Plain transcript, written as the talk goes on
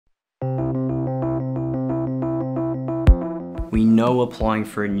know applying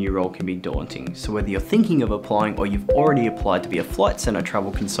for a new role can be daunting, so whether you're thinking of applying or you've already applied to be a Flight Centre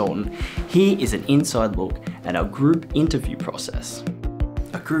travel consultant, here is an inside look at our group interview process.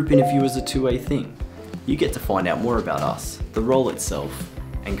 A group interview is a two-way thing. You get to find out more about us, the role itself,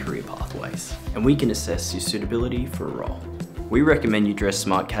 and career pathways, and we can assess your suitability for a role. We recommend you dress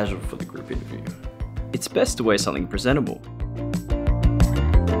smart casual for the group interview. It's best to wear something presentable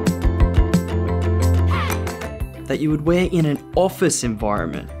that you would wear in an office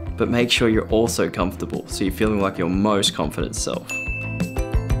environment, but make sure you're also comfortable so you're feeling like your most confident self.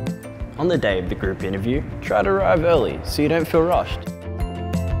 On the day of the group interview, try to arrive early so you don't feel rushed.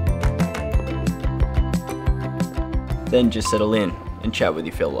 Then just settle in and chat with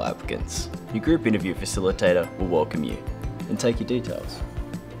your fellow applicants. Your group interview facilitator will welcome you and take your details.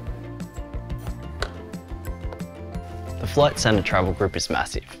 The Flight Centre Travel Group is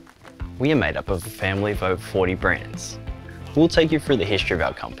massive. We are made up of a family of over 40 brands. We'll take you through the history of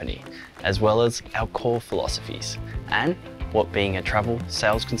our company, as well as our core philosophies and what being a travel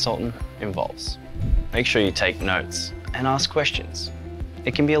sales consultant involves. Make sure you take notes and ask questions.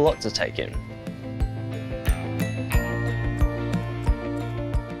 It can be a lot to take in.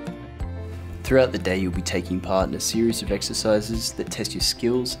 Throughout the day, you'll be taking part in a series of exercises that test your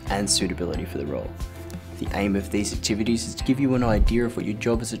skills and suitability for the role. The aim of these activities is to give you an idea of what your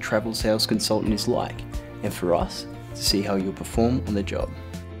job as a travel sales consultant is like, and for us, to see how you'll perform on the job.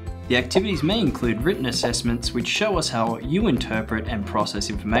 The activities may include written assessments which show us how you interpret and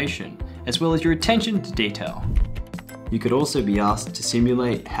process information, as well as your attention to detail. You could also be asked to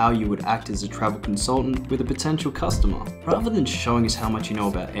simulate how you would act as a travel consultant with a potential customer. Rather than showing us how much you know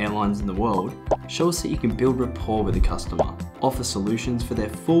about airlines in the world, show us that you can build rapport with the customer, offer solutions for their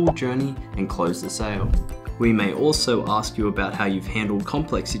full journey, and close the sale. We may also ask you about how you've handled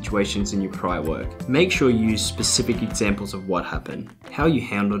complex situations in your prior work. Make sure you use specific examples of what happened, how you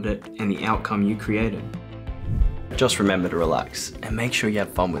handled it, and the outcome you created. Just remember to relax and make sure you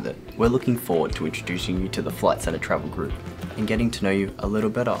have fun with it. We're looking forward to introducing you to the Flight Centre Travel Group and getting to know you a little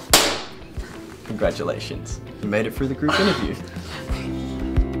better. Congratulations, you made it through the group interview.